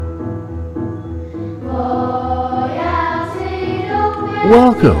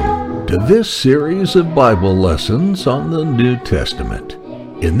Welcome to this series of Bible lessons on the New Testament.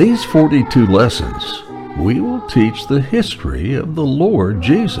 In these 42 lessons, we will teach the history of the Lord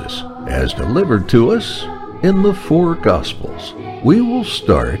Jesus as delivered to us in the four Gospels. We will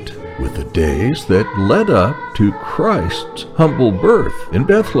start with the days that led up to Christ's humble birth in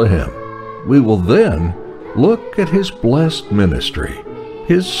Bethlehem. We will then look at his blessed ministry,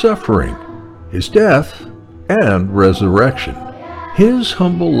 his suffering, his death, and resurrection. His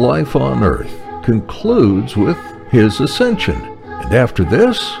humble life on earth concludes with his ascension, and after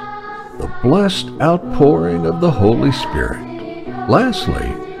this, the blessed outpouring of the Holy Spirit. Lastly,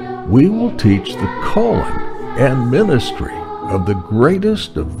 we will teach the calling and ministry of the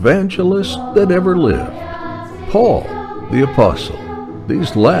greatest evangelist that ever lived, Paul the Apostle.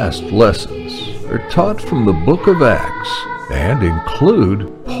 These last lessons are taught from the book of Acts and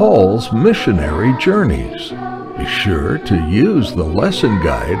include Paul's missionary journeys. Be sure to use the lesson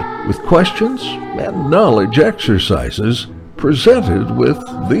guide with questions and knowledge exercises presented with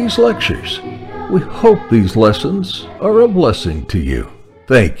these lectures. We hope these lessons are a blessing to you.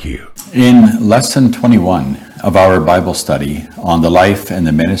 Thank you. In Lesson 21 of our Bible study on the life and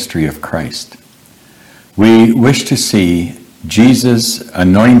the ministry of Christ, we wish to see Jesus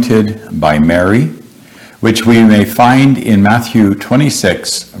anointed by Mary, which we may find in Matthew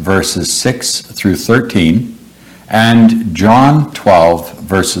 26, verses 6 through 13, and John 12,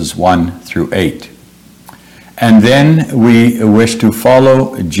 verses 1 through 8. And then we wish to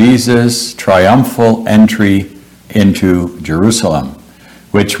follow Jesus' triumphal entry into Jerusalem,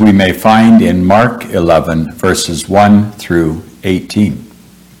 which we may find in Mark 11, verses 1 through 18.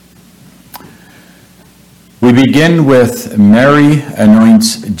 We begin with Mary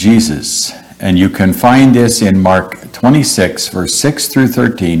anoints Jesus, and you can find this in Mark 26, verse 6 through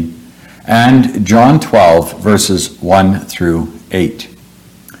 13, and John 12, verses 1 through 8.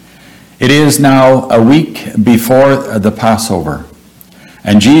 It is now a week before the Passover,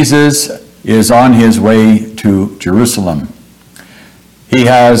 and Jesus is on his way to Jerusalem. He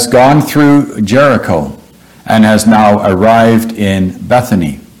has gone through Jericho and has now arrived in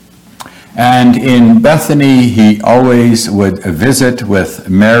Bethany. And in Bethany, he always would visit with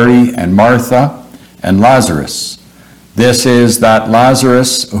Mary and Martha and Lazarus. This is that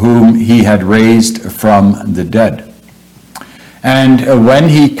Lazarus whom he had raised from the dead. And when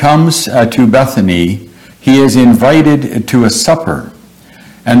he comes to Bethany, he is invited to a supper.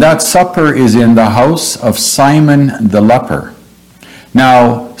 And that supper is in the house of Simon the leper.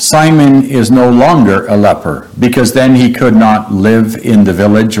 Now, Simon is no longer a leper, because then he could not live in the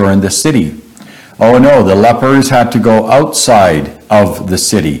village or in the city. Oh no, the lepers had to go outside of the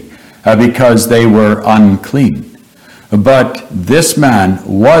city because they were unclean. But this man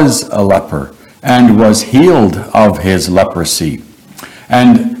was a leper and was healed of his leprosy.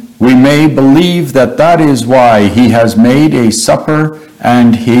 And we may believe that that is why he has made a supper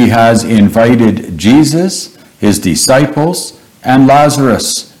and he has invited Jesus, his disciples, and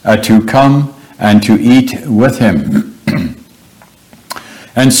Lazarus to come and to eat with him.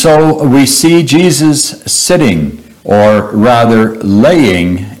 And so we see Jesus sitting, or rather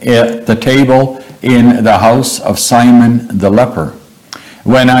laying, at the table in the house of Simon the leper.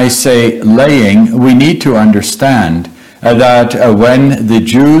 When I say laying, we need to understand that when the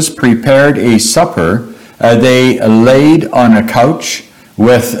Jews prepared a supper, they laid on a couch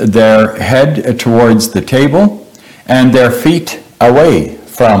with their head towards the table and their feet away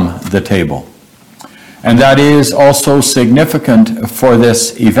from the table. And that is also significant for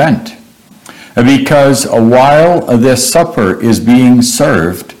this event, because while this supper is being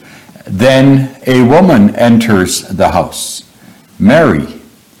served, then a woman enters the house, Mary,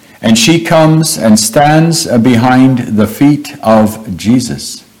 and she comes and stands behind the feet of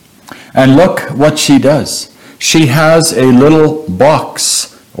Jesus. And look what she does. She has a little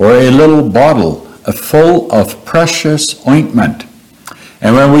box or a little bottle full of precious ointment.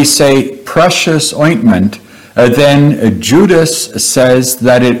 And when we say precious ointment, then Judas says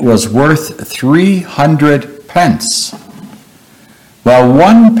that it was worth 300 pence. Well,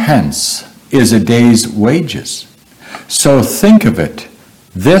 1 pence is a day's wages. So think of it.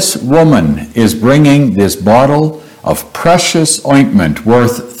 This woman is bringing this bottle of precious ointment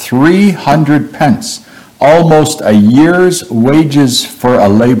worth 300 pence, almost a year's wages for a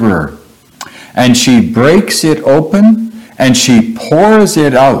laborer. And she breaks it open and she pours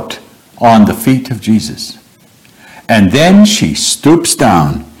it out on the feet of Jesus. And then she stoops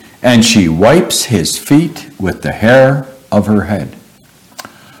down and she wipes his feet with the hair of her head.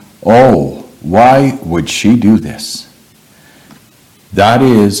 Oh, why would she do this? That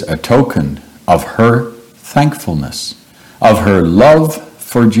is a token of her thankfulness, of her love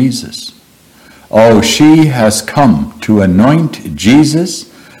for Jesus. Oh, she has come to anoint Jesus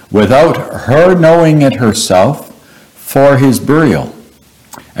without her knowing it herself for his burial.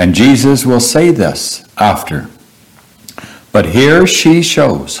 And Jesus will say this after. But here she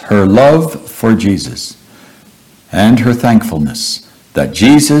shows her love for Jesus and her thankfulness that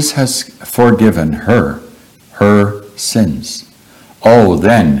Jesus has forgiven her sins. Oh,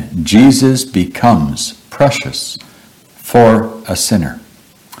 then Jesus becomes precious for a sinner.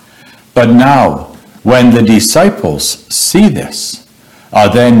 But now, when the disciples see this,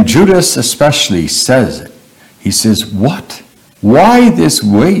 then Judas especially says it. He says, "What? Why this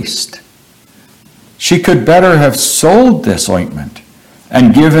waste? She could better have sold this ointment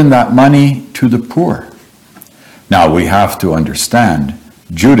and given that money to the poor." Now we have to understand,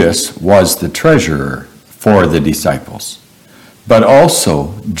 Judas was the treasurer for the disciples, but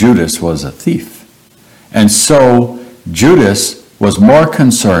also Judas was a thief. And so Judas was more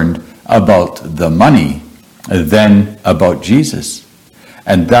concerned about the money than about Jesus.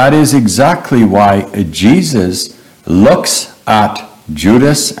 And that is exactly why Jesus looks at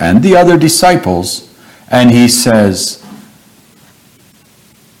Judas and the other disciples and he says,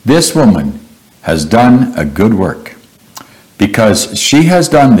 "This woman has done a good work because she has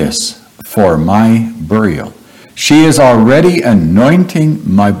done this for my burial. She is already anointing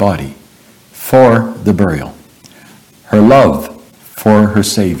my body for the burial." Her love for her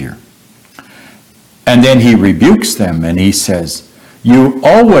Savior. And then he rebukes them and he says, "You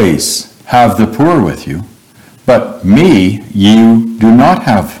always have the poor with you, but me you do not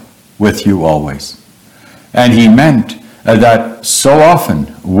have with you always." And he meant that so often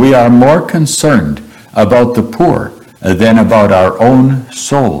we are more concerned about the poor than about our own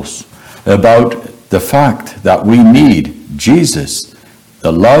souls, about the fact that we need Jesus,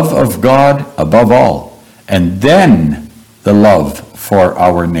 the love of God above all, and then the love for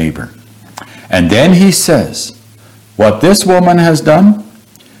our neighbor. And then he says, what this woman has done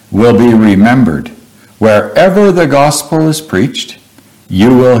will be remembered. Wherever the gospel is preached,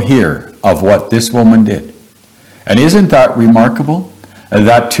 you will hear of what this woman did. And isn't that remarkable?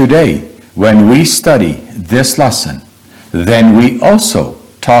 That today, when we study this lesson, then we also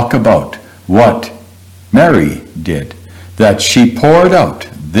talk about what Mary did, that she poured out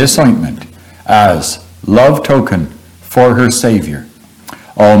this ointment as love token for her Savior.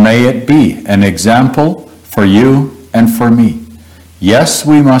 Oh, may it be an example for you and for me. Yes,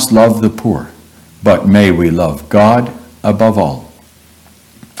 we must love the poor, but may we love God above all.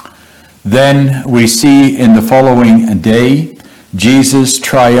 Then we see in the following day Jesus'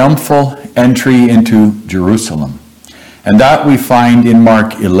 triumphal entry into Jerusalem. And that we find in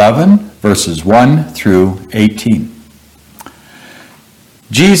Mark 11, verses 1 through 18.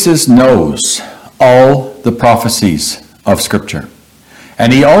 Jesus knows all the prophecies of Scripture.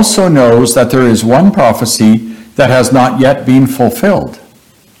 And he also knows that there is one prophecy that has not yet been fulfilled.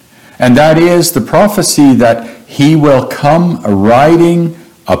 And that is the prophecy that he will come riding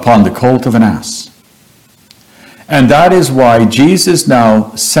upon the colt of an ass. And that is why Jesus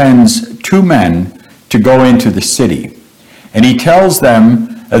now sends two men to go into the city. And he tells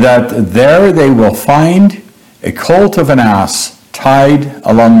them that there they will find a colt of an ass tied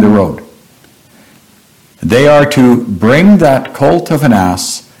along the road. They are to bring that colt of an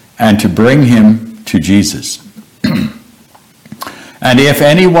ass and to bring him to Jesus. And if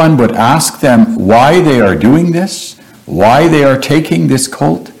anyone would ask them why they are doing this, why they are taking this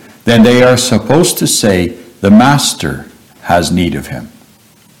colt, then they are supposed to say, the master has need of him.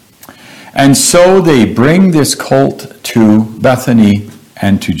 And so they bring this colt to Bethany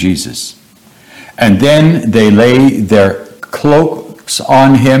and to Jesus. And then they lay their cloaks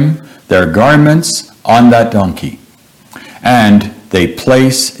on him, their garments on that donkey. And they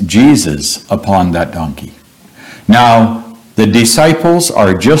place Jesus upon that donkey. Now, the disciples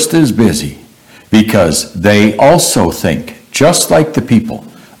are just as busy because they also think, just like the people,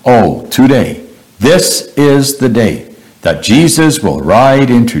 oh, today, this is the day that Jesus will ride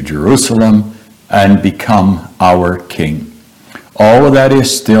into Jerusalem and become our king. All that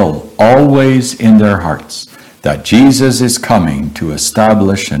is still always in their hearts, that Jesus is coming to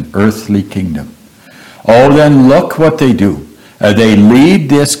establish an earthly kingdom. Oh, then look what they do. They lead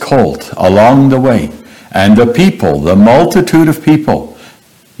this colt along the way, and the people, the multitude of people,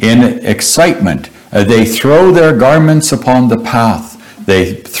 in excitement, they throw their garments upon the path.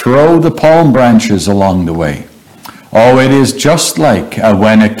 They throw the palm branches along the way. Oh, it is just like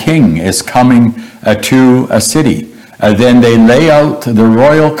when a king is coming to a city. Then they lay out the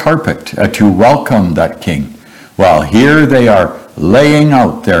royal carpet to welcome that king. Well, here they are laying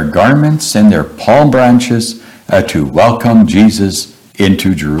out their garments and their palm branches to welcome Jesus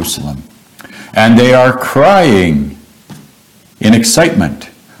into Jerusalem. And they are crying in excitement,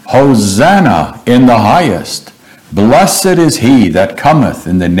 Hosanna in the highest. Blessed is he that cometh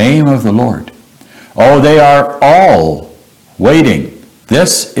in the name of the Lord. Oh, they are all waiting.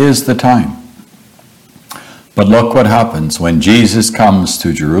 This is the time. But look what happens when Jesus comes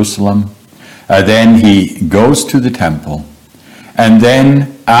to Jerusalem. Then he goes to the temple. And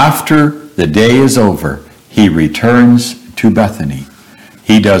then after the day is over, he returns to Bethany.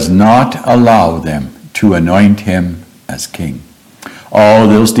 He does not allow them to anoint him as king. All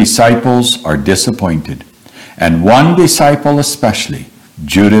those disciples are disappointed. And one disciple especially,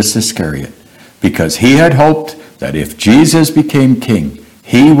 Judas Iscariot, because he had hoped that if Jesus became king,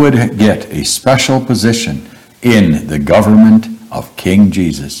 he would get a special position in the government of King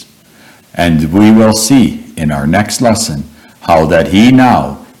Jesus. And we will see in our next lesson how that he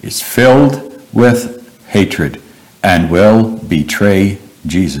now is filled with hatred and will betray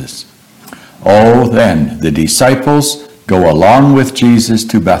Jesus. Oh, then the disciples go along with Jesus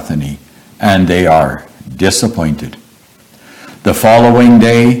to Bethany, and they are disappointed. The following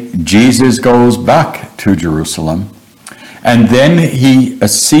day, Jesus goes back to Jerusalem, and then he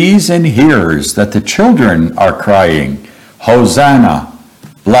sees and hears that the children are crying, Hosanna,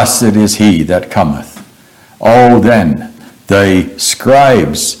 blessed is he that cometh. Oh, then the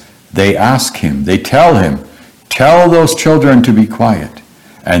scribes, they ask him, they tell him, tell those children to be quiet.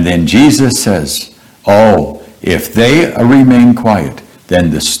 And then Jesus says, oh, if they remain quiet,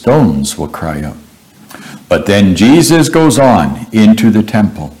 then the stones will cry out. But then Jesus goes on into the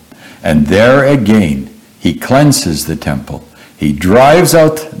temple, and there again he cleanses the temple. He drives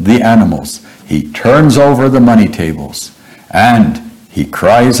out the animals. He turns over the money tables, and he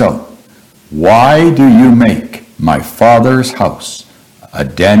cries out, why do you make my Father's house a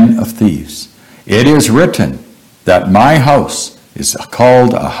den of thieves? It is written that my house is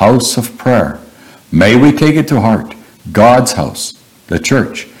called a house of prayer. May we take it to heart. God's house, the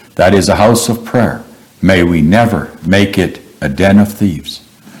church, that is a house of prayer. May we never make it a den of thieves.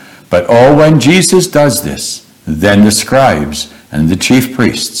 But oh, when Jesus does this, then the scribes and the chief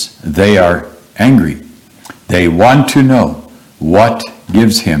priests, they are angry. They want to know what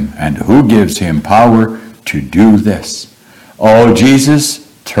gives him and who gives him power to do this. Oh,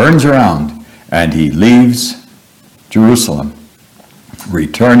 Jesus turns around and he leaves Jerusalem,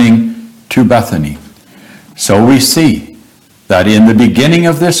 returning to Bethany. So we see that in the beginning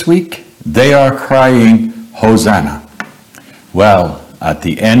of this week, they are crying, Hosanna. Well, at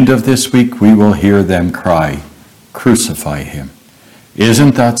the end of this week, we will hear them cry, crucify him.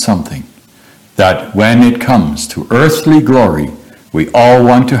 Isn't that something? That when it comes to earthly glory, we all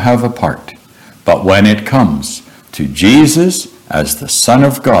want to have a part. But when it comes to Jesus as the Son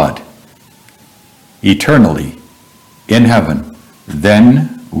of God, eternally in heaven,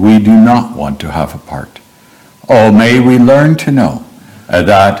 then we do not want to have a part. Oh, may we learn to know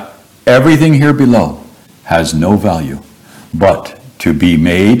that everything here below has no value, but to be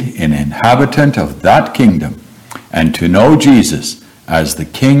made an inhabitant of that kingdom and to know Jesus as the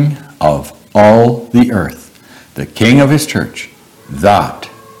King of all the earth, the King of his church, that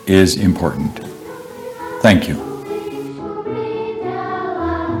is important. Thank you.